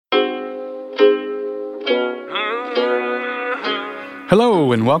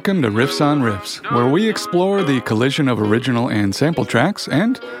Hello and welcome to Riffs on Riffs, where we explore the collision of original and sample tracks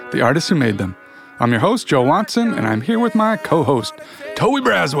and the artists who made them. I'm your host, Joe Watson, and I'm here with my co-host, Toby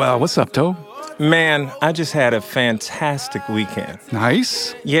Braswell. What's up, Toe? Man, I just had a fantastic weekend.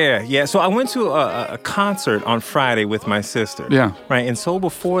 Nice. Yeah. So I went to a concert on Friday with my sister. Yeah. Right, and so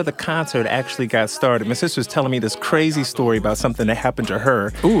before the concert actually got started, my sister was telling me this crazy story about something that happened to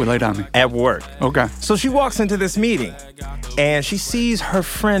her. Ooh, lay down me. At work. Okay. So she walks into this meeting, and she sees her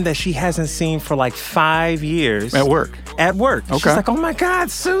friend that she hasn't seen for like 5 years. At work? At work. Okay. She's like, oh my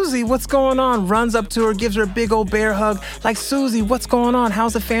God, Susie, what's going on? Runs up to her, gives her a big old bear hug. Like, Susie, what's going on?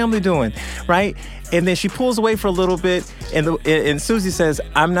 How's the family doing? Right? And then she pulls away for a little bit, and Susie says,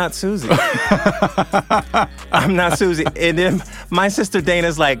 I'm not Susie. I'm not Susie. And then my sister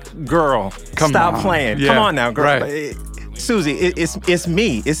Dana's like, girl, stop playing. Yeah, Come on now, girl. Right. Susie, it's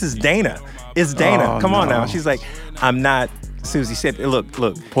me. This is Dana. It's Dana. Come on now. She's like, I'm not Susie. Said, look.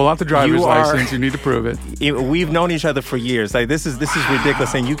 Pull out the driver's license. You need to prove it. We've known each other for years. Like, this is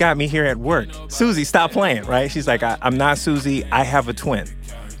ridiculous. And you got me here at work. Susie, stop playing, right? She's like, I'm not Susie. I have a twin.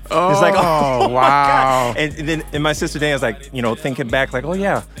 Oh, it's like, wow. God. And then my sister Dana's like, thinking back, like, oh,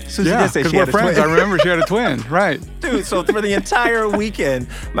 yeah, Susie did say she had a friends. twin. I remember she had a twin, right. Dude, so for the entire weekend,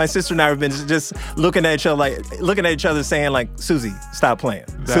 my sister and I have been just looking at each other saying, like, Susie, stop playing.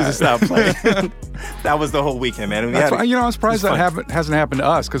 Susie, stop playing. That was the whole weekend, man. I'm surprised that hasn't happened to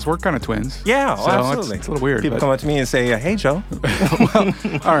us, because we're kind of twins. Yeah, so absolutely. It's a little weird. People come up to me and say, hey, Joe. Well,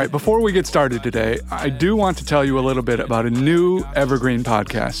 all right, before we get started today, I do want to tell you a little bit about a new evergreen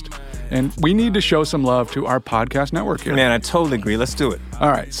podcast. And we need to show some love to our podcast network here. Man, I totally agree. Let's do it.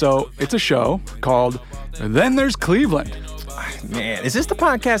 All right, so it's a show called Then There's Cleveland. Man, is this the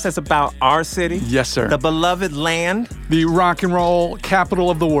podcast that's about our city? Yes, sir. The beloved land? The rock and roll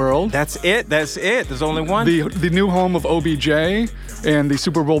capital of the world. That's it. There's only one. The new home of OBJ and the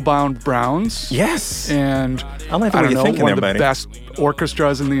Super Bowl bound Browns. Yes. And I don't know, one of the best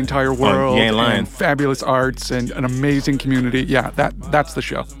orchestras in the entire world. You ain't lying. And fabulous arts and an amazing community. Yeah, that's the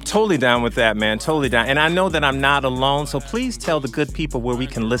show. Totally down with that, man. Totally down. And I know that I'm not alone, so please tell the good people where we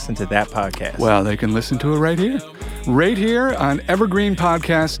can listen to that podcast. Well, they can listen to it right here. Right here on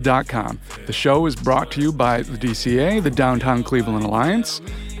evergreenpodcast.com. The show is brought to you by the DCA, the Downtown Cleveland Alliance.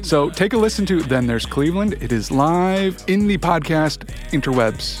 So take a listen to Then There's Cleveland. It is live in the podcast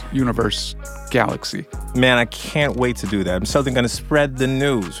interwebs universe galaxy. Man, I can't wait to do that. I'm certainly going to spread the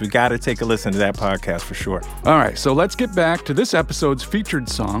news. We got to take a listen to that podcast for sure. All right, so let's get back to this episode's featured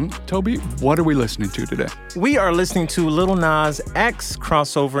song. Toby, what are we listening to today? We are listening to Lil Nas X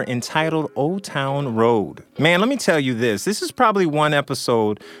crossover entitled Old Town Road. Man, let me tell you this. This is probably one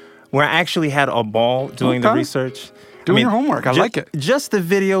episode where I actually had a ball doing the research. Doing your homework. I like it. Just the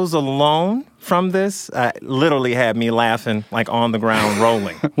videos alone from this literally had me laughing, like on the ground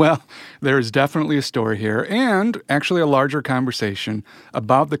rolling. Well, there is definitely a story here and actually a larger conversation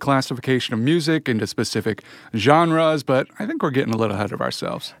about the classification of music into specific genres, but I think we're getting a little ahead of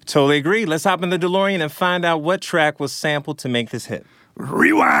ourselves. Totally agree. Let's hop in the DeLorean and find out what track was sampled to make this hit.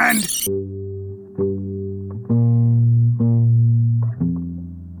 Rewind!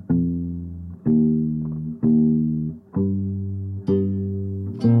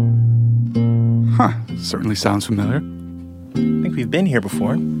 Huh, certainly sounds familiar. I think we've been here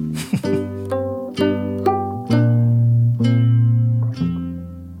before.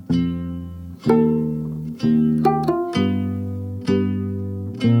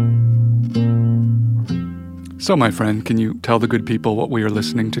 So, my friend, can you tell the good people what we are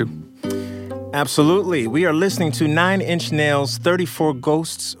listening to? Absolutely. We are listening to 9 Inch Nails' 34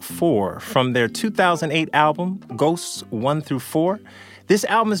 Ghosts 4 from their 2008 album, Ghosts 1 through 4. This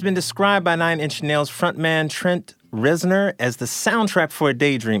album has been described by 9 Inch Nails frontman Trent Reznor as the soundtrack for a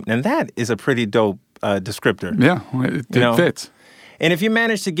daydream. And that is a pretty dope descriptor. Yeah, it fits. And if you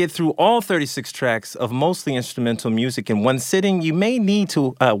manage to get through all 36 tracks of mostly instrumental music in one sitting, you may need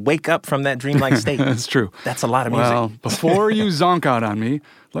to wake up from that dreamlike state. That's true. That's a lot of music. Well, before you zonk out on me,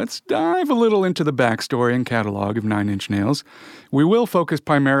 let's dive a little into the backstory and catalog of 9 Inch Nails. We will focus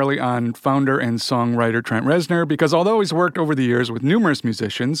primarily on founder and songwriter Trent Reznor because although he's worked over the years with numerous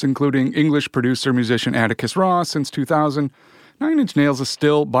musicians, including English producer-musician Atticus Ross since 2000, 9 Inch Nails is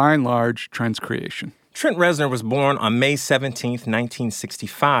still, by and large, Trent's creation. Trent Reznor was born on May 17,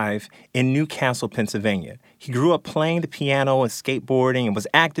 1965, in Newcastle, Pennsylvania. He grew up playing the piano and skateboarding and was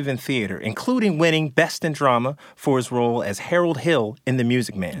active in theater, including winning Best in Drama for his role as Harold Hill in The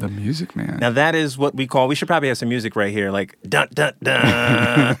Music Man. The Music Man. Now, that is what we should probably have some music right here, like dun, dun,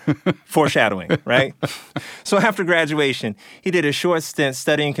 dun, foreshadowing, right? So after graduation, he did a short stint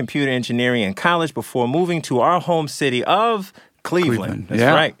studying computer engineering in college before moving to our home city of Cleveland. That's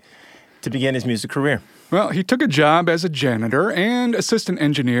right. To begin his music career. Well, he took a job as a janitor and assistant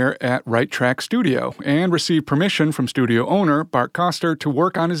engineer at Right Track Studio and received permission from studio owner Bart Koster to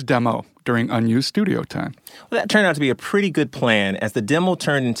work on his demo during unused studio time. Well, that turned out to be a pretty good plan as the demo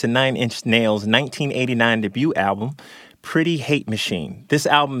turned into Nine Inch Nails' 1989 debut album, Pretty Hate Machine. This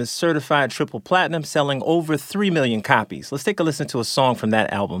album is certified triple platinum, selling over 3 million copies. Let's take a listen to a song from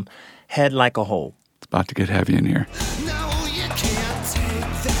that album, Head Like a Hole. It's about to get heavy in here. No, you can't take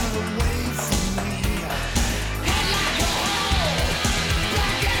that away from me. Head like a hole,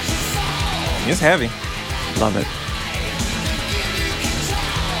 back as you fall. It's heavy. Love it. Give you control.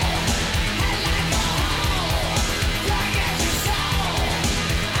 Head like a hole, back as you fall. I'd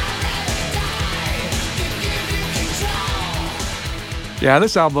rather die than give you control. Yeah,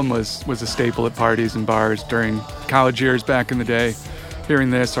 this album was a staple at parties and bars during college years back in the day. Hearing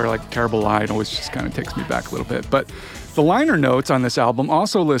this or like Terrible Lie, it always just kind of takes me back a little bit. But the liner notes on this album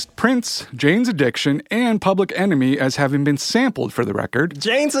also list Prince, Jane's Addiction, and Public Enemy as having been sampled for the record.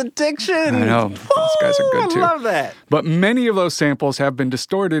 Jane's Addiction! I know. Those guys are good too. I love that. But many of those samples have been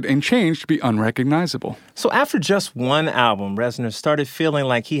distorted and changed to be unrecognizable. So after just one album, Reznor started feeling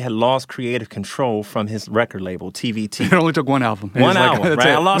like he had lost creative control from his record label, TVT. It only took one album. One He was album, like, right? "That's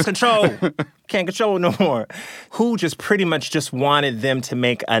I it." lost control. Can't control it no more. Who just pretty much just wanted them to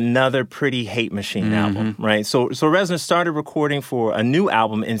make another Pretty Hate Machine album, right? So Reznor started recording for a new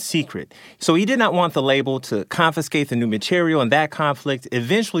album in secret. So he did not want the label to confiscate the new material, and that conflict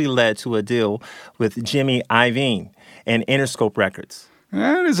eventually led to a deal with Jimmy Iovine and Interscope Records.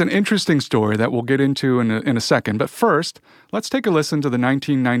 That is an interesting story that we'll get into in a second. But first, let's take a listen to the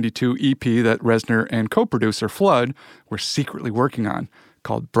 1992 EP that Reznor and co-producer Flood were secretly working on,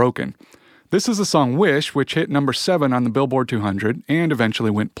 called Broken. This is the song Wish, which hit number 7 on the Billboard 200 and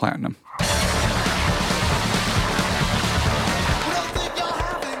eventually went platinum. We don't think you're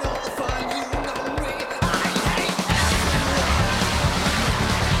having all the fun, you know me. I hate everyone.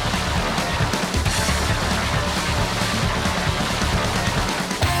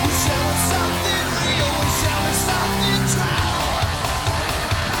 We shall have something real, we shall have something true.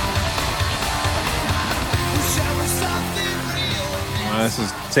 We shall have something real. This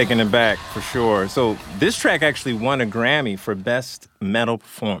is taking it back for sure. So this track actually won a Grammy for Best Metal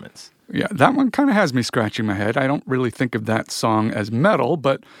Performance. Yeah, that one kind of has me scratching my head. I don't really think of that song as metal,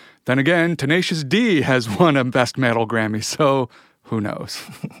 but then again, Tenacious D has won a Best Metal Grammy, so who knows?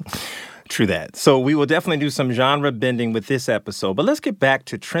 True that. So we will definitely do some genre bending with this episode, but let's get back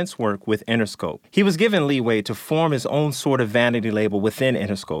to Trent's work with Interscope. He was given leeway to form his own sort of vanity label within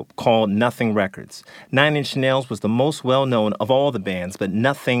Interscope called Nothing Records. Nine Inch Nails was the most well-known of all the bands, but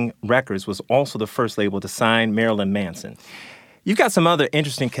Nothing Records was also the first label to sign Marilyn Manson. You've got some other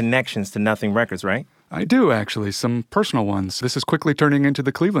interesting connections to Nothing Records, right? I do, actually, some personal ones. This is quickly turning into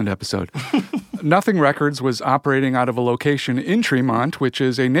the Cleveland episode. Nothing Records was operating out of a location in Tremont, which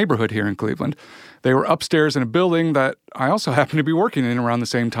is a neighborhood here in Cleveland. They were upstairs in a building that I also happened to be working in around the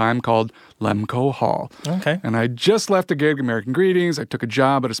same time called Lemco Hall. Okay. And I just left a gig at American Greetings. I took a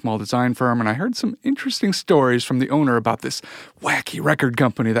job at a small design firm, and I heard some interesting stories from the owner about this wacky record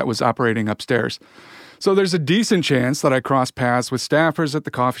company that was operating upstairs. So there's a decent chance that I crossed paths with staffers at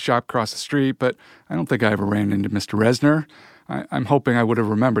the coffee shop across the street, but I don't think I ever ran into Mr. Reznor. I'm hoping I would have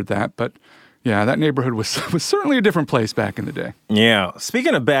remembered that, but yeah, that neighborhood was certainly a different place back in the day. Yeah.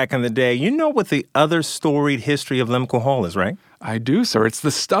 Speaking of back in the day, you know what the other storied history of Lemco Hall is, right? I do, sir. It's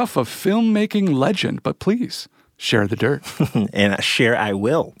the stuff of filmmaking legend, but please, share the dirt. And share I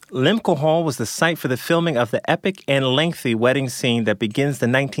will. Lemco Hall was the site for the filming of the epic and lengthy wedding scene that begins the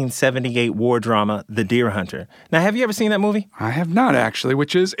 1978 war drama, The Deer Hunter. Now, have you ever seen that movie? I have not, actually,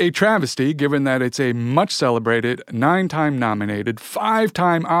 which is a travesty given that it's a much-celebrated, 9-time nominated,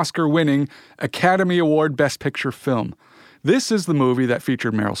 5-time Oscar-winning Academy Award Best Picture film. This is the movie that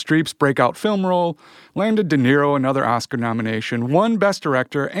featured Meryl Streep's breakout film role, landed De Niro another Oscar nomination, won Best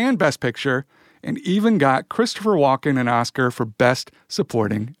Director and Best Picture, and even got Christopher Walken an Oscar for Best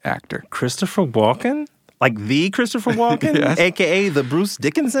Supporting Actor. Christopher Walken? Like the Christopher Walken? Yes. A.K.A. the Bruce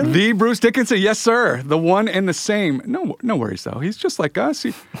Dickinson? The Bruce Dickinson, yes, sir. The one and the same. No worries, though. He's just like us.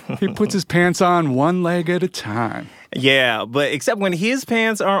 He puts his pants on one leg at a time. Yeah, but except when his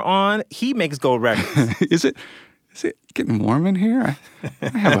pants are on, he makes gold records. Is it getting warm in here?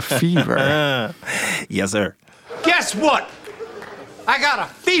 I have a fever. Yes, sir. Guess what? I got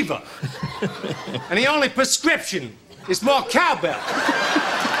a fever. And the only prescription is more cowbell.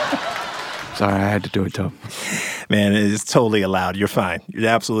 Sorry, I had to do it, Tobe. Man, it's totally allowed. You're fine. You're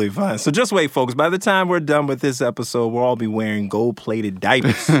absolutely fine. So just wait, folks. By the time we're done with this episode, we'll all be wearing gold-plated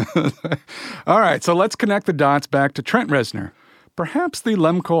diapers. All right, so let's connect the dots back to Trent Reznor. Perhaps the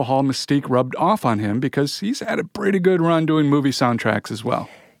Lemco Hall mystique rubbed off on him because he's had a pretty good run doing movie soundtracks as well.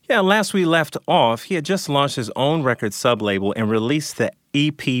 Yeah, last we left off, he had just launched his own record sublabel and released the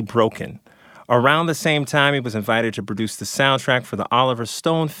EP Broken. Around the same time, he was invited to produce the soundtrack for the Oliver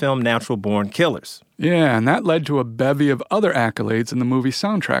Stone film Natural Born Killers. Yeah, and that led to a bevy of other accolades in the movie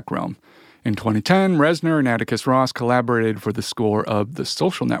soundtrack realm. In 2010, Reznor and Atticus Ross collaborated for the score of The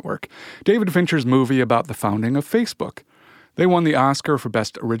Social Network, David Fincher's movie about the founding of Facebook. They won the Oscar for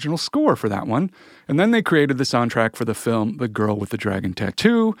Best Original Score for that one, and then they created the soundtrack for the film The Girl with the Dragon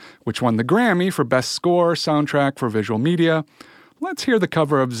Tattoo, which won the Grammy for Best Score Soundtrack for Visual Media. Let's hear the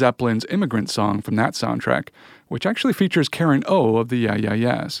cover of Zeppelin's Immigrant Song from that soundtrack, which actually features Karen O of the Yeah Yeah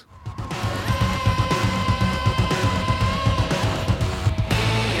Yeahs.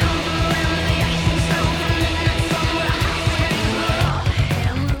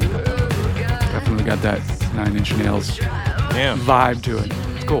 Definitely got that Nine Inch Nails vibe to it.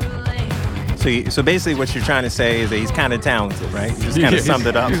 It's cool. So basically what you're trying to say is that he's kind of talented, right? You just kind of summed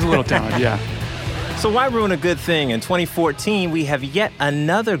it up. He's a little talented, yeah. So why ruin a good thing? In 2014, we have yet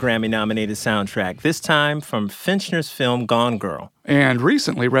another Grammy-nominated soundtrack, this time from Fincher's film Gone Girl. And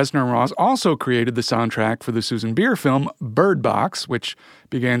recently, Reznor and Ross also created the soundtrack for the Susan Bier film Bird Box, which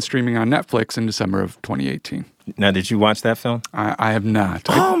began streaming on Netflix in December of 2018. Now, did you watch that film? I have not.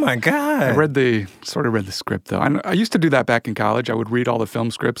 Oh, my God. I read the script, though. I used to do that back in college. I would read all the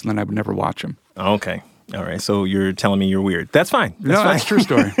film scripts, and then I would never watch them. Okay. All right. So you're telling me you're weird. That's fine. That's a true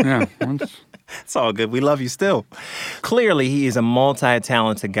story. Yeah. It's all good. We love you still. Clearly, he is a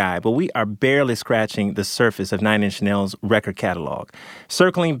multi-talented guy, but we are barely scratching the surface of Nine Inch Nails' record catalog.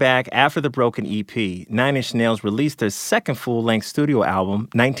 Circling back after the Broken EP, Nine Inch Nails released their second full-length studio album,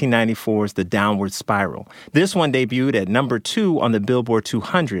 1994's The Downward Spiral. This one debuted at number 2 on the Billboard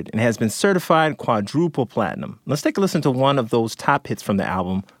 200 and has been certified quadruple platinum. Let's take a listen to one of those top hits from the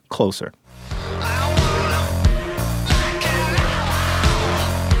album, Closer.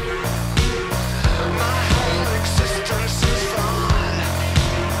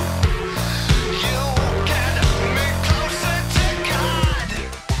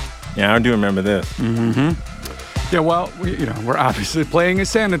 Yeah, I do remember this. Mm-hmm. Yeah, well, we're obviously playing a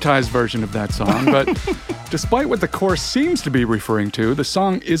sanitized version of that song, but despite what the chorus seems to be referring to, the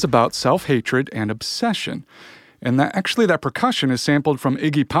song is about self-hatred and obsession. And that percussion is sampled from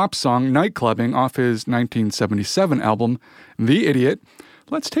Iggy Pop's song Nightclubbing off his 1977 album, The Idiot.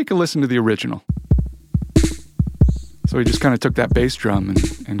 Let's take a listen to the original. So he just kind of took that bass drum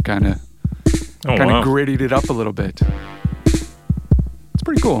and kind of grittied it up a little bit. It's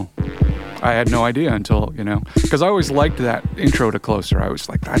pretty cool. I had no idea until, because I always liked that intro to Closer. I was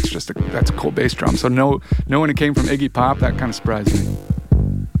like, that's a cool bass drum. So knowing it came from Iggy Pop, that kind of surprised me.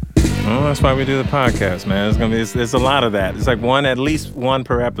 Well, that's why we do the podcast, man. There's a lot of that. It's like at least one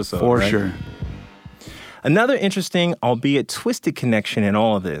per episode. For right? sure. Another interesting, albeit twisted connection in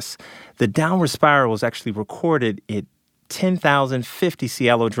all of this, the Downward Spiral was actually recorded at 10,050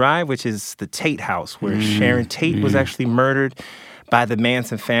 Cielo Drive, which is the Tate house where Sharon Tate was actually murdered by the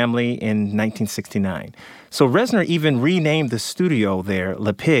Manson family in 1969. So Reznor even renamed the studio there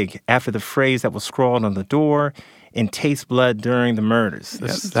Le Pig after the phrase that was scrawled on the door in Tate's blood during the murders.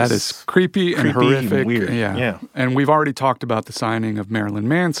 That is creepy and horrific. And weird. Yeah. And we've already talked about the signing of Marilyn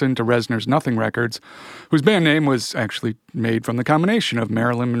Manson to Reznor's Nothing Records, whose band name was actually made from the combination of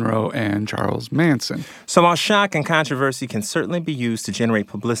Marilyn Monroe and Charles Manson. So while shock and controversy can certainly be used to generate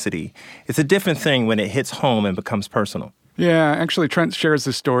publicity, it's a different thing when it hits home and becomes personal. Yeah, actually, Trent shares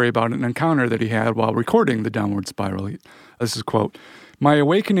this story about an encounter that he had while recording The Downward Spiral. This is a quote. "My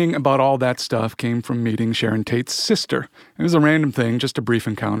awakening about all that stuff came from meeting Sharon Tate's sister. It was a random thing, just a brief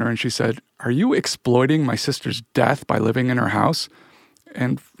encounter, and she said, 'Are you exploiting my sister's death by living in her house?'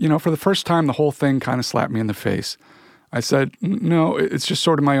 And, for the first time, the whole thing kind of slapped me in the face. I said, 'No, it's just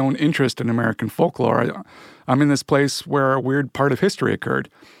sort of my own interest in American folklore. I'm in this place where a weird part of history occurred,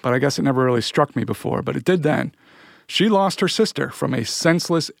 but I guess it never really struck me before, but it did then. She lost her sister from a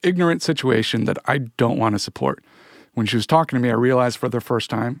senseless, ignorant situation that I don't want to support. When she was talking to me, I realized for the first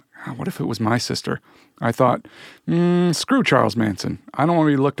time What if it was my sister? I thought, screw Charles Manson. I don't want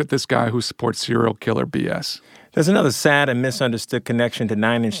to be looked at this guy who supports serial killer BS. There's another sad and misunderstood connection to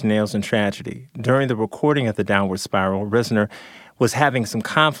Nine Inch Nails and tragedy. During the recording of The Downward Spiral, Reznor was having some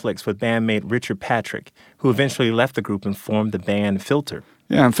conflicts with bandmate Richard Patrick, who eventually left the group and formed the band Filter.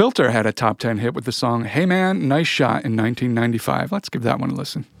 Yeah, and Filter had a top 10 hit with the song Hey Man, Nice Shot in 1995. Let's give that one a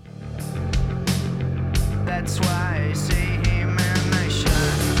listen. That's why I say, hey man, nice shot.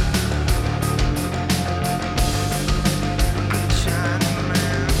 Good shot,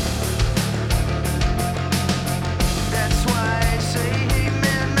 man. That's why I say, hey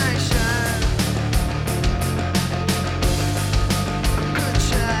man, nice shot. Good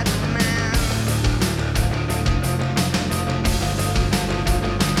shot, man.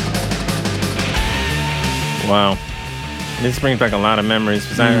 Wow. This brings back a lot of memories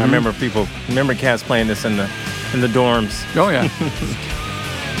because I remember cats playing this in the dorms. Oh, yeah.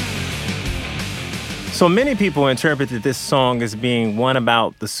 So many people interpreted this song as being one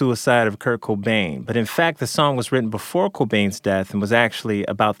about the suicide of Kurt Cobain, but in fact, the song was written before Cobain's death and was actually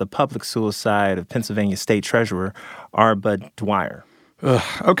about the public suicide of Pennsylvania State Treasurer R. Bud Dwyer.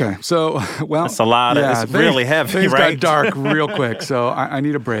 Okay, so, well... That's a lot of... It's really heavy, things right? got dark real quick, so I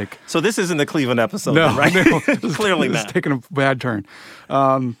need a break. So this isn't the Cleveland episode, No, right? no. Clearly It's not. taking a bad turn.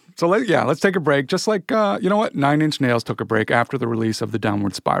 Let's take a break. Just like, you know what? Nine Inch Nails took a break after the release of The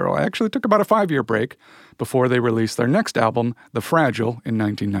Downward Spiral. I actually took about a 5-year break before they released their next album, The Fragile, in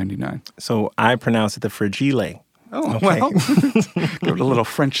 1999. So I pronounce it the Fragile. Oh, Okay. well, give it a little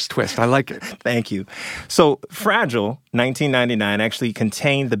French twist. I like it. Thank you. So Fragile, 1999, actually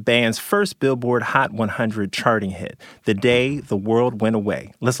contained the band's first Billboard Hot 100 charting hit, The Day the World Went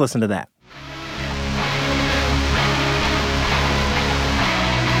Away. Let's listen to that.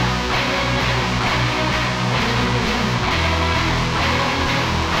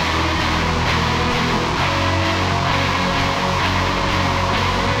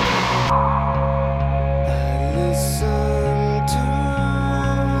 Listen to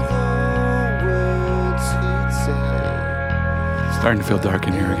the words he'd say. Starting to feel dark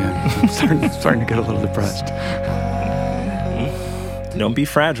in here again. I'm starting to get a little depressed. Don't be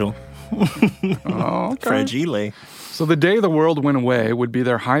fragile. Oh, okay. Fragile. So The Day the World Went Away would be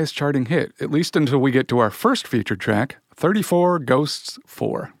their highest charting hit, at least until we get to our first featured track, 34 Ghosts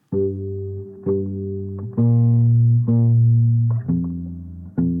 4.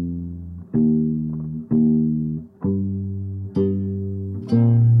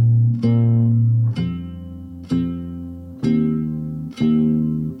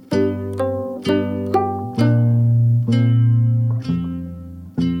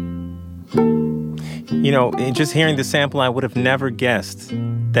 You know, just hearing the sample, I would have never guessed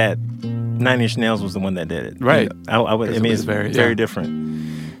that Nine Inch Nails was the one that did it. Right. I mean, it's very- very yeah. different.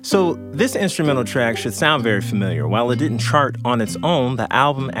 So this instrumental track should sound very familiar. While it didn't chart on its own, the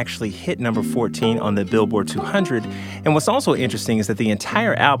album actually hit number 14 on the Billboard 200. And what's also interesting is that the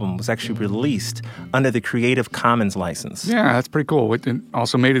entire album was actually released under the Creative Commons license. Yeah, that's pretty cool. It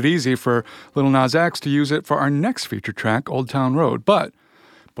also made it easy for Lil Nas X to use it for our next featured track, Old Town Road. But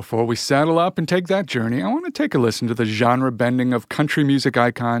before we saddle up and take that journey, I want to take a listen to the genre bending of country music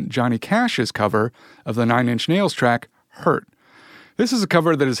icon Johnny Cash's cover of the Nine Inch Nails track, Hurt. This is a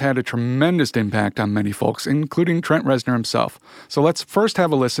cover that has had a tremendous impact on many folks, including Trent Reznor himself. So let's first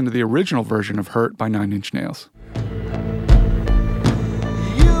have a listen to the original version of Hurt by Nine Inch Nails.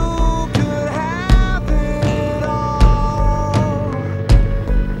 You could have it all.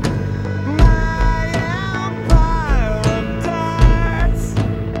 My empire of darts.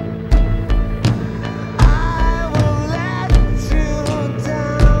 I will let you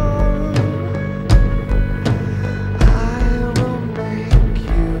down. I will make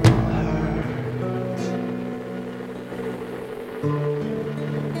you hurt.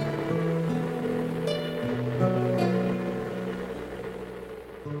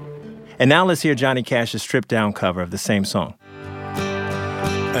 And now let's hear Johnny Cash's stripped-down cover of the same song.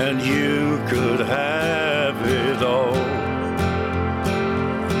 And you could have it all.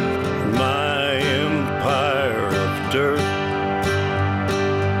 My empire of dirt.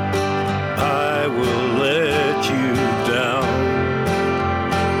 I will let you down.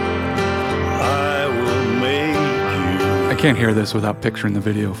 I will make you. I can't hear this without picturing the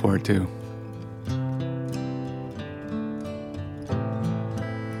video for it, too.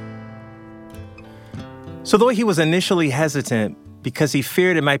 So though he was initially hesitant because he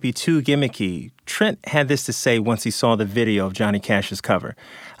feared it might be too gimmicky, Trent had this to say once he saw the video of Johnny Cash's cover.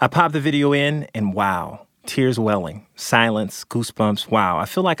 I popped the video in and wow, tears welling. silence, goosebumps. Wow, I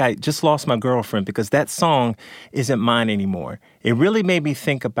feel like I just lost my girlfriend because that song isn't mine anymore. It really made me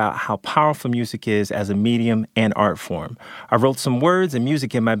think about how powerful music is as a medium and art form. I wrote some words and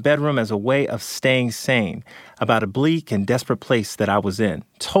music in my bedroom as a way of staying sane about a bleak and desperate place that I was in,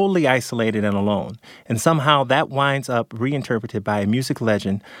 totally isolated and alone. And somehow that winds up reinterpreted by a music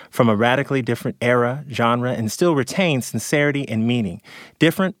legend from a radically different era, genre, and still retains sincerity and meaning.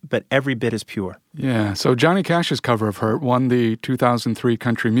 Different, but every bit as pure. Yeah, so Johnny Cash's cover of Hurt won the 2003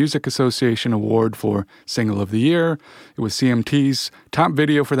 Country Music Association Award for Single of the Year. It was CMT's top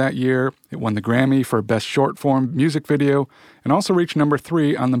video for that year. It won the Grammy for Best Short Form Music Video and also reached number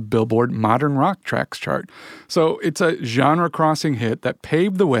 3 on the Billboard Modern Rock Tracks chart. So it's a genre-crossing hit that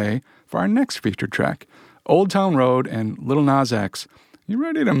paved the way for our next featured track, Old Town Road and Lil Nas X. You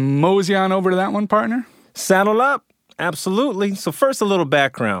ready to mosey on over to that one, partner? Saddle up. Absolutely. So first, a little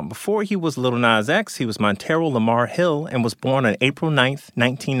background. Before he was Lil Nas X, he was Montero Lamar Hill and was born on April 9th,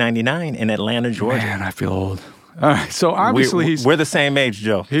 1999 in Atlanta, Georgia. Man, I feel old. All right, so obviously we're the same age,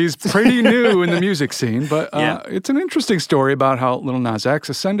 Joe. He's pretty new in the music scene, but Yeah. it's an interesting story about how Lil Nas X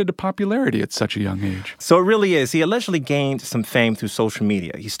ascended to popularity at such a young age. So it really is. He allegedly gained some fame through social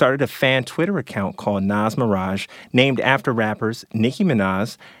media. He started a fan Twitter account called Nas Mirage, named after rappers Nicki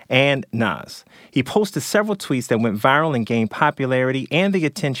Minaj and Nas. He posted several tweets that went viral and gained popularity and the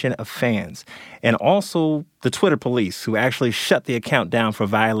attention of fans, and also the Twitter police, who actually shut the account down for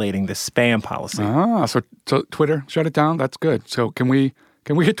violating the spam policy. So Twitter shut it down? That's good. So can we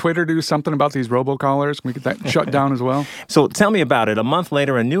get Twitter to do something about these robocallers? Can we get that shut down as well? So tell me about it. A month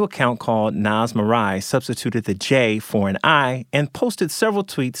later, a new account called Nas Mirai substituted the J for an I and posted several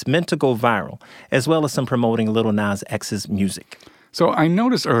tweets meant to go viral, as well as some promoting Lil Nas X's music. So I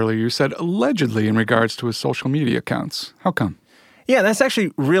noticed earlier you said allegedly in regards to his social media accounts. How come? Yeah, that's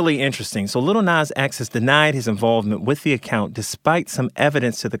actually really interesting. So Lil Nas X has denied his involvement with the account despite some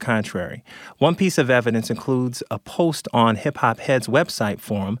evidence to the contrary. One piece of evidence includes a post on Hip Hop Head's website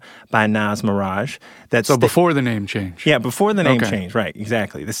forum by Nas Mirage. So before the name change. Yeah, before the name Okay. change, right,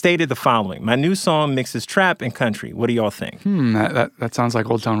 exactly. That stated the following: "My new song mixes trap and country. What do y'all think?" That sounds like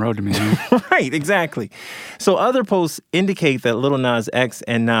Old Town Road to me. Man. Right, exactly. So other posts indicate that Lil Nas X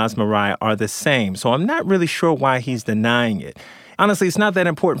and Nas Mirai are the same. So I'm not really sure why he's denying it. Honestly, it's not that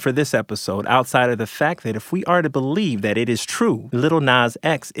important for this episode outside of the fact that if we are to believe that it is true, Lil Nas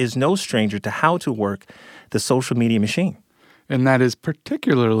X is no stranger to how to work the social media machine. And that is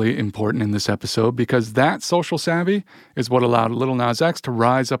particularly important in this episode because that social savvy is what allowed Lil Nas X to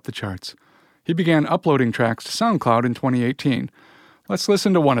rise up the charts. He began uploading tracks to SoundCloud in 2018. Let's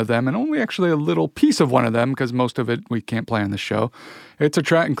listen to one of them, and only actually a little piece of one of them, because most of it we can't play on the show. It's a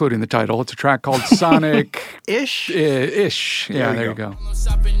track, including the title. It's a track called Sonic... Ish? Ish. Yeah, there you go.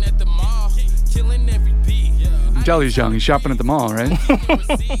 Shopping at the mall, killing every beat. Jelly's young. He's shopping at the mall, right?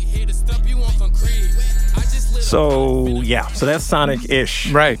 So that's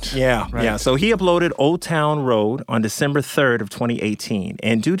Sonic-ish. Right. Yeah, Right. yeah. So he uploaded Old Town Road on December 3rd of 2018,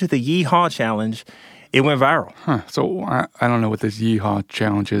 and due to the Yeehaw Challenge, it went viral. Huh. So I don't know what this Yeehaw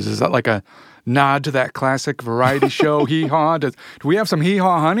challenge is. Is that like a nod to that classic variety show, Hee-Haw? Do we have some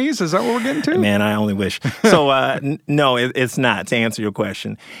Hee-Haw honeys? Is that what we're getting to? Man, I only wish. So, no, it's not, to answer your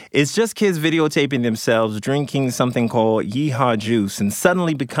question. It's just kids videotaping themselves drinking something called Yeehaw juice and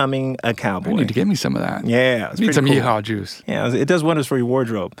suddenly becoming a cowboy. You need to get me some of that. Yeah, it's I need pretty some cool. Yeehaw juice. Yeah, it does wonders for your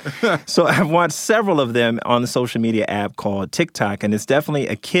wardrobe. So I've watched several of them on the social media app called TikTok, and it's definitely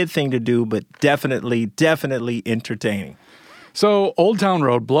a kid thing to do, but definitely entertaining. So Old Town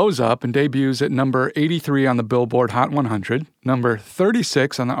Road blows up and debuts at number 83 on the Billboard Hot 100, number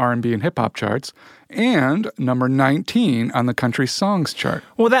 36 on the R&B and hip-hop charts, and number 19 on the country songs chart.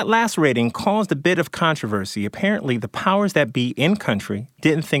 Well, that last rating caused a bit of controversy. Apparently, the powers that be in country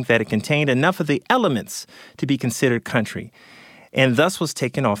didn't think that it contained enough of the elements to be considered country, and thus was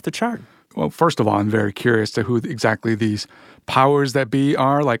taken off the chart. Well, first of all, I'm very curious to who exactly these powers that be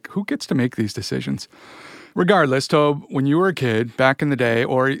are. Like, who gets to make these decisions? Regardless, Tobe, when you were a kid back in the day,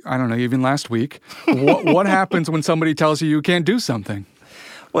 or I don't know, even last week, what happens when somebody tells you can't do something?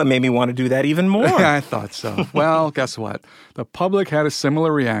 Well, it made me want to do that even more. I thought so. Well, guess what? The public had a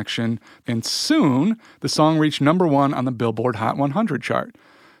similar reaction, and soon the song reached number 1 on the Billboard Hot 100 chart.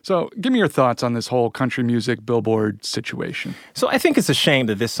 So give me your thoughts on this whole country music Billboard situation. So I think it's a shame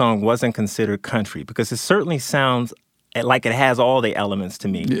that this song wasn't considered country because it certainly sounds like it has all the elements to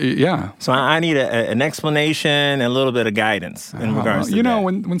me. Yeah. So I need an explanation and a little bit of guidance in regards to You know,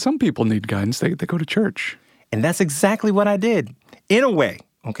 that. when some people need guidance, they go to church. And that's exactly what I did. In a way,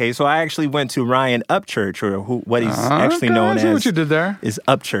 Okay, so I actually went to Ryan Upchurch, or what he's actually Okay, known I see as. what you did there. Is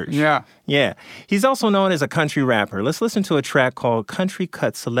Upchurch. Yeah. Yeah. He's also known as a country rapper. Let's listen to a track called Country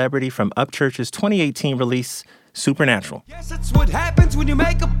Cut Celebrity from Upchurch's 2018 release, Supernatural. Yes, that's what happens when you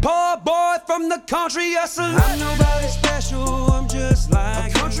make a poor boy from the country a celebrity. I'm nobody special, I'm just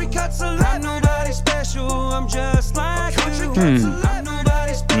like a country cut celebrity. I'm nobody special, I'm just like a country cut celebrity. I'm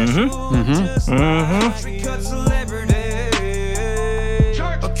nobody special, I'm just like a country cut celebrity.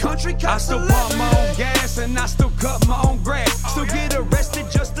 A country cut I still pump my own gas and I still cut my own grass. Still get arrested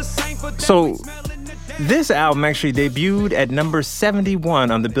just the same for So, this album actually debuted at number 71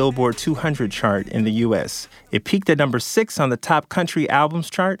 on the Billboard 200 chart in the U.S. It peaked at number 6 on the top country albums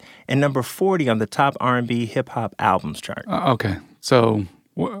chart and number 40 on the top R&B hip-hop albums chart. Okay, so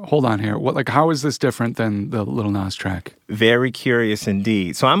hold on here. How is this different than the Lil Nas track? Very curious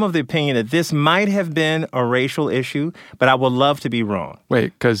indeed. So I'm of the opinion that this might have been a racial issue, but I would love to be wrong.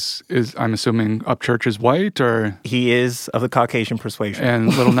 Wait, because I'm assuming Upchurch is white, or He is of the Caucasian persuasion.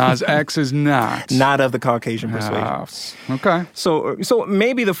 and Lil Nas X is not. Not of the Caucasian persuasion. Okay. So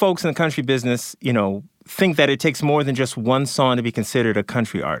maybe the folks in the country business, think that it takes more than just one song to be considered a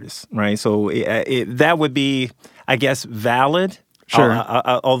country artist, right? So that would be, I guess, valid. Sure.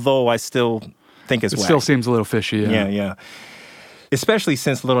 Although I still think it's It whack. still seems a little fishy. Yeah. Especially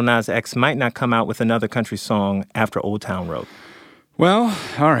since Lil Nas X might not come out with another country song after Old Town Road. Well,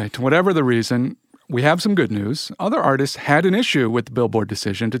 all right. Whatever the reason, we have some good news. Other artists had an issue with the Billboard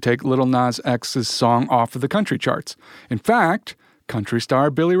decision to take Lil Nas X's song off of the country charts. In fact, country star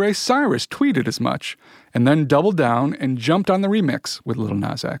Billy Ray Cyrus tweeted as much and then doubled down and jumped on the remix with Lil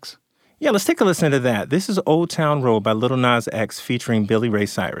Nas X. Yeah, let's take a listen to that. This is Old Town Road by Lil Nas X featuring Billy Ray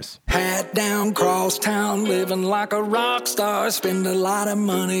Cyrus. Hat down, cross town, living like a rock star. Spend a lot of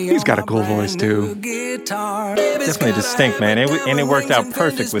money. He's got a cool voice, too. Guitar. Definitely distinct, man. And it worked out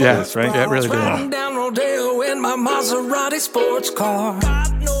perfect with this, right? Yeah, it really did. Riding down Rodeo in my Maserati sports car.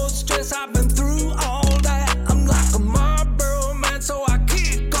 Got no stress, I've been through all that. I'm like a Marlboro man, so I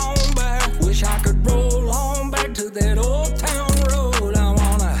keep going back. Wish I could roll on back to that old town road. I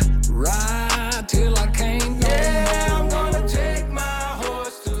wanna ride till I can't no more. I'm gonna take my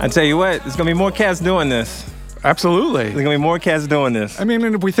horse to I tell you what, there's going to be more cats doing this. Absolutely. There's going to be more cats doing this. I mean,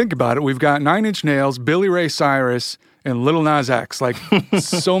 and if we think about it, we've got Nine Inch Nails, Billy Ray Cyrus, and Lil Nas X. Like,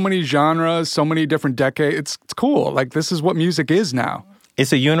 so many genres, so many different decades. It's cool. Like, this is what music is now.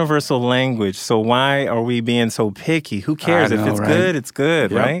 It's a universal language, so why are we being so picky? Who cares? I know, if it's right? good, it's good,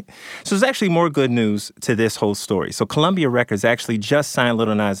 Yep. right? So there's actually more good news to this whole story. So Columbia Records actually just signed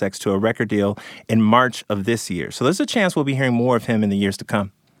Lil Nas X to a record deal in March of this year. So there's a chance we'll be hearing more of him in the years to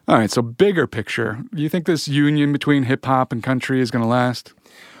come. All right, so bigger picture. Do you think this union between hip-hop and country is going to last?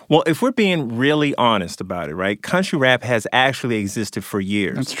 Well, if we're being really honest about it, right, country rap has actually existed for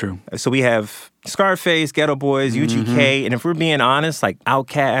years. That's true. So we have Scarface, Ghetto Boys, UGK, and if we're being honest, like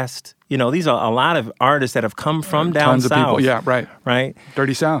Outkast, these are a lot of artists that have come from down Tons south. of people. Yeah, right. Right?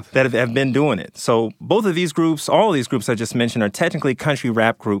 Dirty South. That have been doing it. So both of these groups, all of these groups I just mentioned, are technically country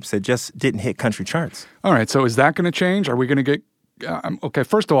rap groups that just didn't hit country charts. All right, so is that going to change? Are we going to get... okay,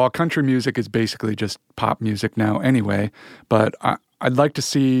 first of all, country music is basically just pop music now anyway, but I'd like to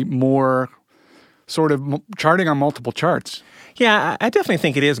see more sort of charting on multiple charts. Yeah, I definitely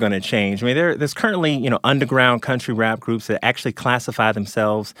think it is going to change. I mean, there's currently, underground country rap groups that actually classify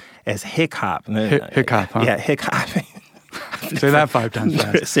themselves as hick hop. Hick hop, huh? Yeah, hick hop. Say that 5 times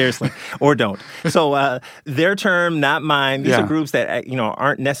fast. Seriously, or don't. So their term, not mine. These Yeah. are groups that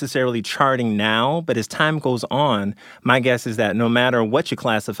aren't necessarily charting now, but as time goes on, my guess is that no matter what you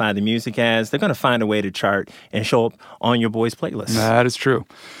classify the music as, they're going to find a way to chart and show up on your boys' playlist. That is true.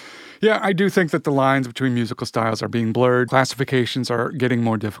 Yeah, I do think that the lines between musical styles are being blurred. Classifications are getting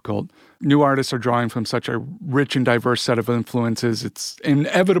more difficult. New artists are drawing from such a rich and diverse set of influences. It's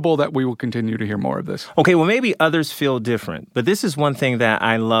inevitable that we will continue to hear more of this. Okay, well, maybe others feel different, but this is one thing that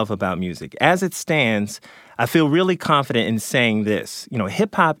I love about music. As it stands, I feel really confident in saying this.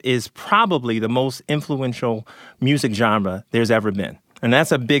 Hip-hop is probably the most influential music genre there's ever been. And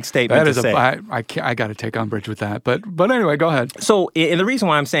that's a big statement That to is say. I got to take umbrage with that. But anyway, go ahead. So, and the reason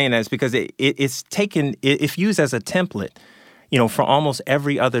why I'm saying that is because it's taken, if used as a template, for almost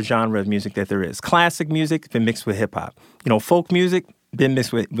every other genre of music that there is. Classic music been mixed with hip hop. Folk music been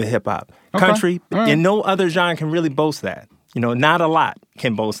mixed with hip hop. Okay. Country, All right. and no other genre can really boast that. Not a lot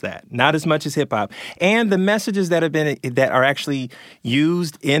can boast that. Not as much as hip hop. And the messages that are actually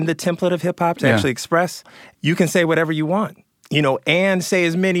used in the template of hip hop to Yeah. actually express, you can say whatever you want. And say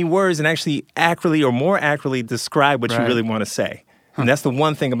as many words and actually accurately or more accurately describe what you Right. really want to say. And that's the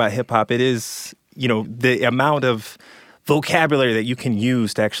one thing about hip hop. It is, the amount of vocabulary that you can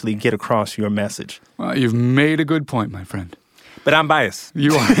use to actually get across your message. Well, you've made a good point, my friend. But I'm biased.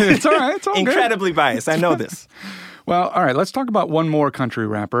 You are. It's all right. It's all good. Incredibly biased. I know this. Well, all right, let's talk about one more country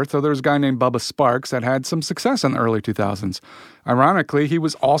rapper. So there's a guy named Bubba Sparks that had some success in the early 2000s. Ironically, he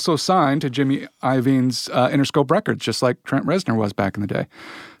was also signed to Jimmy Iovine's Interscope Records, just like Trent Reznor was back in the day.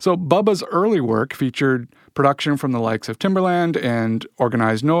 So Bubba's early work featured production from the likes of Timbaland and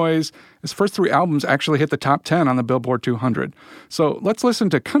Organized Noise. His first 3 albums actually hit the top 10 on the Billboard 200. So let's listen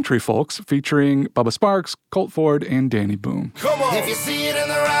to Country Folks featuring Bubba Sparks, Colt Ford, and Danny Boom. Come on. If you see it in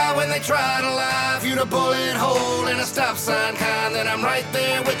their eye when they try to lie, if you the bullet hole in a stop sign kind, then I'm right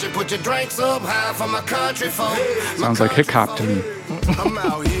there with you. Put your drinks up high for my country folk. Sounds like hip hop to me. I'm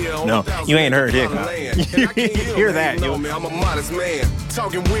out here on No, $1,000 you ain't heard it. land. You And I can't help hear but that, know yo. me, I'm a modest man.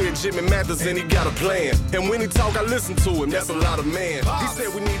 Talking weird, Jimmy Mathers, and he got a plan. And when he talk, I listen to him. That's a lot of man. He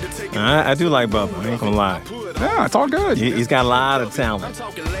said we need to take it. I do like Bubba. I ain't gonna lie. Yeah, it's all good. He's got a lot of talent.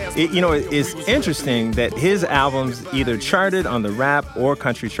 It's interesting that his albums either charted on the rap or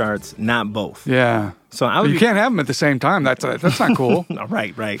country charts, not both. Yeah. So I would You be, can't have them at the same time. That's not cool. No,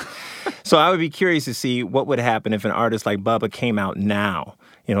 right. So I would be curious to see what would happen if an artist like Bubba came out now.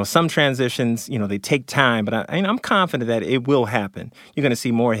 Some transitions, they take time, but I'm confident that it will happen. You're going to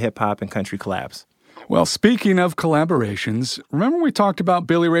see more hip hop and country collabs. Well, speaking of collaborations, remember we talked about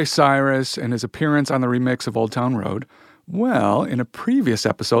Billy Ray Cyrus and his appearance on the remix of Old Town Road? Well, in a previous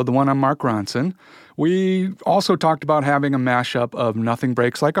episode, the one on Mark Ronson, we also talked about having a mashup of Nothing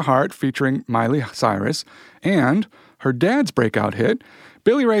Breaks Like a Heart featuring Miley Cyrus and her dad's breakout hit,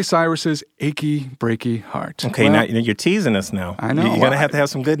 Billy Ray Cyrus's Achy Breaky Heart. Okay, Well, now you're teasing us now. I know. You're going to have to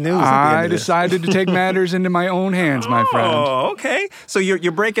have some good news at the end I of this. decided to take matters into my own hands, my friend. Oh, okay. So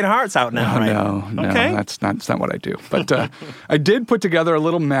you're breaking hearts out now, right? No, Okay. that's not what I do. But I did put together a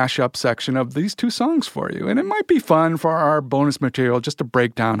little mashup section of these 2 songs for you, and it might be fun for our bonus material just to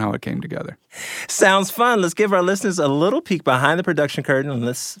break down how it came together. Sounds fun. Let's give our listeners a little peek behind the production curtain and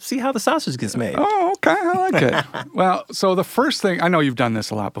let's see how the sausage gets made. Oh, okay, I like it. Well, so the first thing, I know you've done this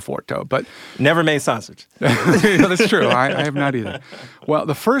a lot before, Toe, but Never made sausage. that's true. I have not either. Well,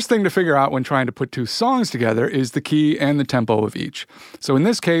 the first thing to figure out when trying to put 2 songs together is the key and the tempo of each. So in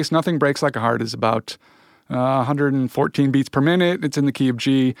this case, Nothing Breaks Like a Heart is about 114 beats per minute. It's in the key of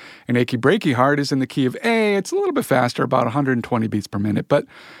G. And Achy Breaky Heart is in the key of A. It's a little bit faster, about 120 beats per minute. But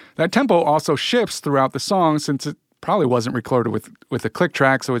that tempo also shifts throughout the song since it probably wasn't recorded with a click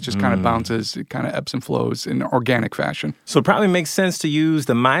track, so it just kind of bounces, it kind of ebbs and flows in organic fashion. So it probably makes sense to use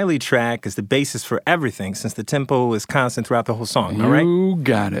the Miley track as the basis for everything since the tempo is constant throughout the whole song, all right? You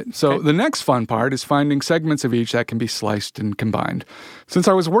got it. So the next fun part is finding segments of each that can be sliced and combined. Since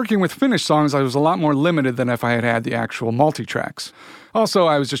I was working with finished songs, I was a lot more limited than if I had had the actual multi-tracks. Also,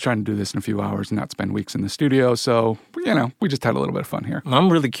 I was just trying to do this in a few hours and not spend weeks in the studio, so, we just had a little bit of fun here. I'm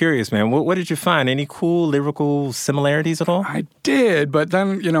really curious, man. What did you find? Any cool lyrical similarities at all? I did, but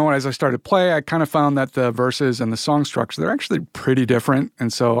then, as I started to play, I kind of found that the verses and the song structure, they're actually pretty different,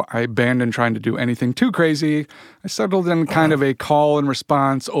 and so I abandoned trying to do anything too crazy. I settled in kind of a call and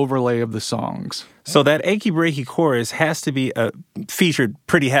response overlay of the songs. So that achy breaky chorus has to be featured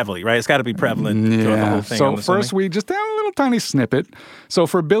pretty heavily, right? It's got to be prevalent throughout the whole thing. So I'm assuming. first we just had a little tiny snippet. So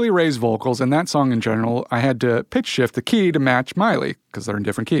for Billy Ray's vocals and that song in general, I had to pitch shift the key to match Miley because they're in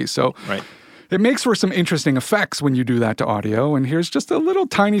different keys. So Right. it makes for some interesting effects when you do that to audio. And here's just a little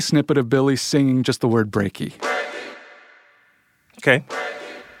tiny snippet of Billy singing just the word breaky. Okay.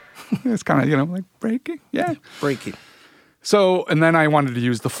 It's kind of, like breaky. Yeah. Breaky. So, and then I wanted to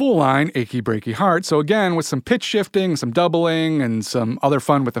use the full line, Achy Breaky Heart. So again, with some pitch shifting, some doubling, and some other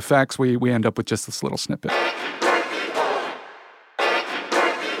fun with effects, we end up with just this little snippet.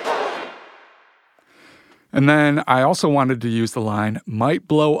 And then I also wanted to use the line, might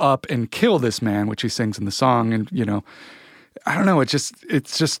blow up and kill this man, which he sings in the song. And, I don't know, it's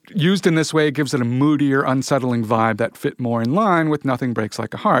just used in this way. It gives it a moodier, unsettling vibe that fit more in line with Nothing Breaks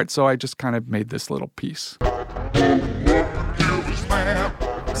Like a Heart. So I just kind of made this little piece.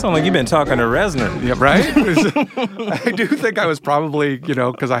 Sound like you've been talking to Reznor. Yeah, right? I do think I was probably,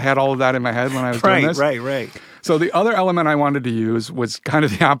 because I had all of that in my head when I was doing this. Right. So the other element I wanted to use was kind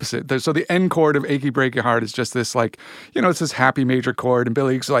of the opposite. So the end chord of Achy Breaky Heart is just this it's this happy major chord, and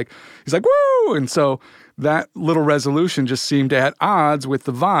Billy's like, woo! And so that little resolution just seemed at odds with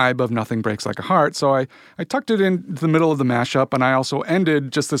the vibe of Nothing Breaks Like a Heart. So I tucked it into the middle of the mashup, and I also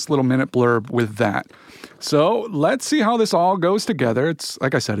ended just this little minute blurb with that. So let's see how this all goes together. It's,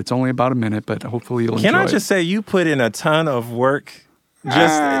 like I said, it's only about a minute, but hopefully you'll enjoy it. Can I just say you put in a ton of work?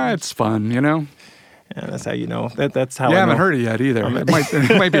 It's fun, Yeah, that's how you know. That's how You I haven't know. heard it yet either. It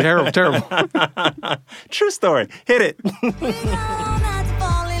might be terrible. True story. Hit it. We know not to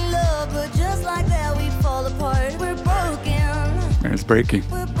fall in love, but just like that we fall apart. We're broken. And it's breaking.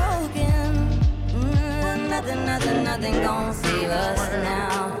 We're broken. Nothing gonna save us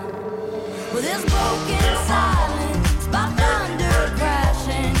now. Well, this broken silence by thunder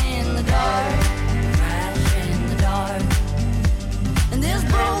crashing in the dark, crashing in the dark. And this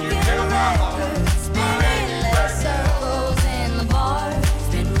broken record spinning like circles in the bar,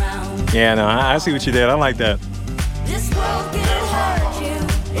 spin round. Yeah, no, I see what you did. I like that. This world can hurt you,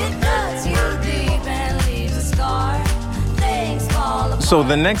 it cuts you deep and leaves a scar. Things fall apart. So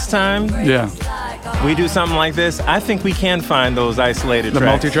the next time Yeah. we do something like this, I think we can find those isolated The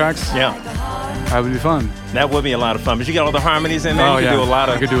tracks. multi-tracks? Yeah, That would be fun. that would be a lot of fun. But you get all the harmonies in there. Oh, you yeah. can do a lot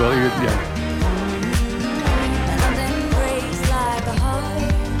of. I could do it. Yeah. Nothing breaks like a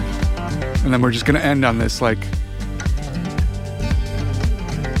heart. And then we're just going to end on this, like...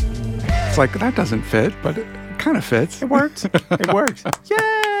 It's like, that doesn't fit, but it kind of fits. It works. It works.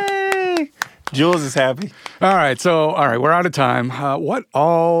 Yay! Jules is happy. All right, we're out of time. What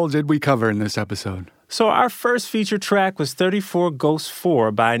all did we cover in this episode? So our first feature track was 34 Ghosts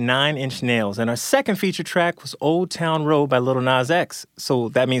 4 by 9 Inch Nails. And our second feature track was Old Town Road by Lil Nas X. So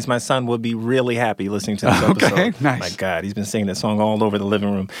that means my son would be really happy listening to this episode. Okay, nice. My God, he's been singing that song all over the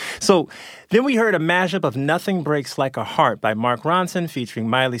living room. So then we heard a mashup of Nothing Breaks Like a Heart by Mark Ronson featuring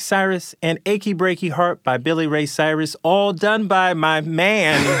Miley Cyrus and Achy Breaky Heart by Billy Ray Cyrus, all done by my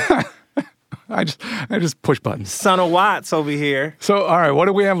man, I just push buttons. Son of Watts over here. So, all right, what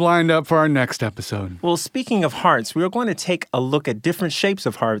do we have lined up for our next episode? Well, speaking of hearts, we are going to take a look at different shapes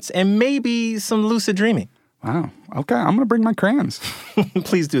of hearts and maybe some lucid dreaming. Wow. Okay, I'm going to bring my crayons.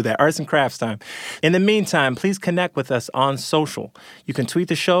 Please do that. Arts and crafts time. In the meantime, please connect with us on social. You can tweet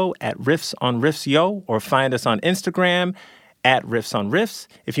the show at Riffs on Riffs Yo or find us on Instagram at Riffs on Riffs.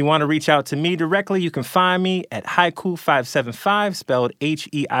 If you want to reach out to me directly, you can find me at Haiku575, spelled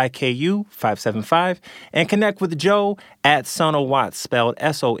Heiku 575, and connect with Joe at Sonowatts, spelled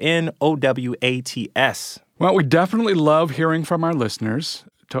Sonowatts. Well, we definitely love hearing from our listeners.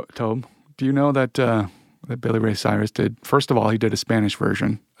 Tobe, do you know that that Billy Ray Cyrus did? First of all, he did a Spanish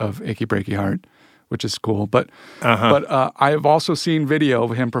version of Achy Breaky Heart, which is cool. But I have also seen video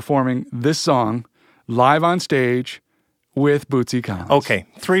of him performing this song live on stage with Bootsy Collins. Okay,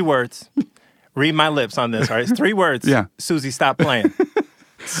 3 words. Read my lips on this, all right? It's 3 words. Yeah. Susie, stop playing.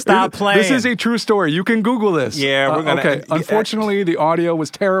 Stop playing. This is a true story. You can Google this. Yeah, we're gonna- Okay, unfortunately, the audio was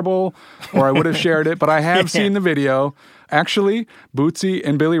terrible, or I would have shared it, but I have seen the video. Actually, Bootsy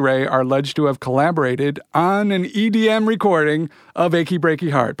and Billy Ray are alleged to have collaborated on an EDM recording of Achy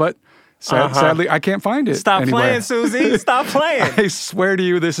Breaky Heart, but sadly, I can't find it Stop anywhere. playing, Susie. Stop playing. I swear to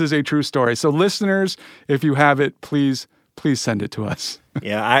you, this is a true story. So listeners, if you have it, please send it to us.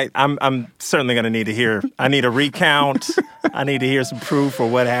 Yeah, I'm certainly going to need to hear. I need a recount. I need to hear some proof or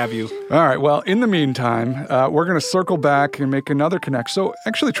what have you. All right. Well, in the meantime, we're going to circle back and make another connect. So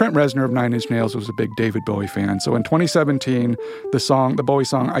actually, Trent Reznor of 9 Inch Nails was a big David Bowie fan. So in 2017, the Bowie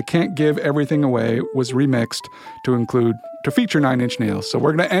song, I Can't Give Everything Away, was remixed to feature 9 Inch Nails. So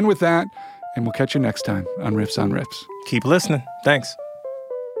we're going to end with that, and we'll catch you next time on Riffs on Riffs. Keep listening. Thanks.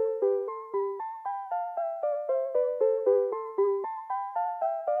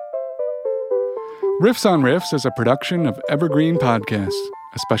 Riffs on Riffs is a production of Evergreen Podcasts.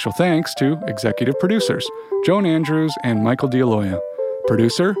 A special thanks to executive producers Joan Andrews and Michael D'Aloia,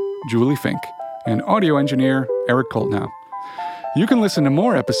 producer Julie Fink, and audio engineer Eric Koltnow. You can listen to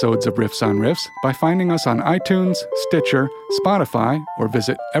more episodes of Riffs on Riffs by finding us on iTunes, Stitcher, Spotify, or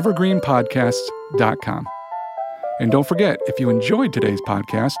visit evergreenpodcasts.com. And don't forget, if you enjoyed today's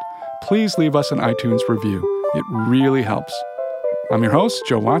podcast, please leave us an iTunes review. It really helps. I'm your host,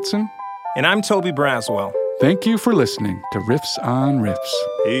 Joe Watson. And I'm Toby Braswell. Thank you for listening to Riffs on Riffs.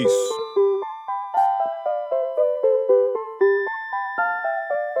 Peace.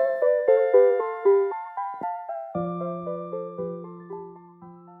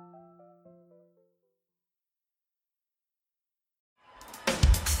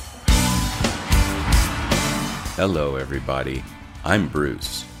 Hello, everybody. I'm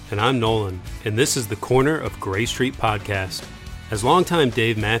Bruce. And I'm Nolan, and this is the Corner of Gray Street podcast. As longtime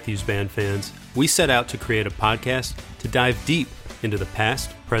Dave Matthews Band fans, we set out to create a podcast to dive deep into the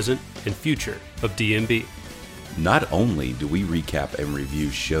past, present, and future of DMB. Not only do we recap and review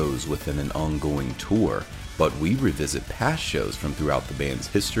shows within an ongoing tour, but we revisit past shows from throughout the band's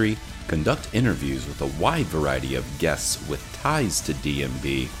history, conduct interviews with a wide variety of guests with ties to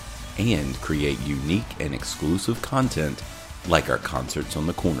DMB, and create unique and exclusive content like our Concerts on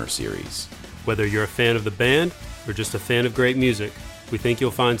the Corner series. Whether you're a fan of the band or just a fan of great music, we think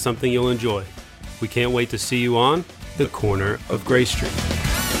you'll find something you'll enjoy. We can't wait to see you on The Corner of Gray Street.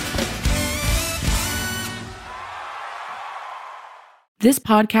 This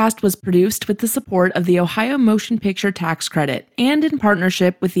podcast was produced with the support of the Ohio Motion Picture Tax Credit and in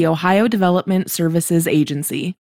partnership with the Ohio Development Services Agency.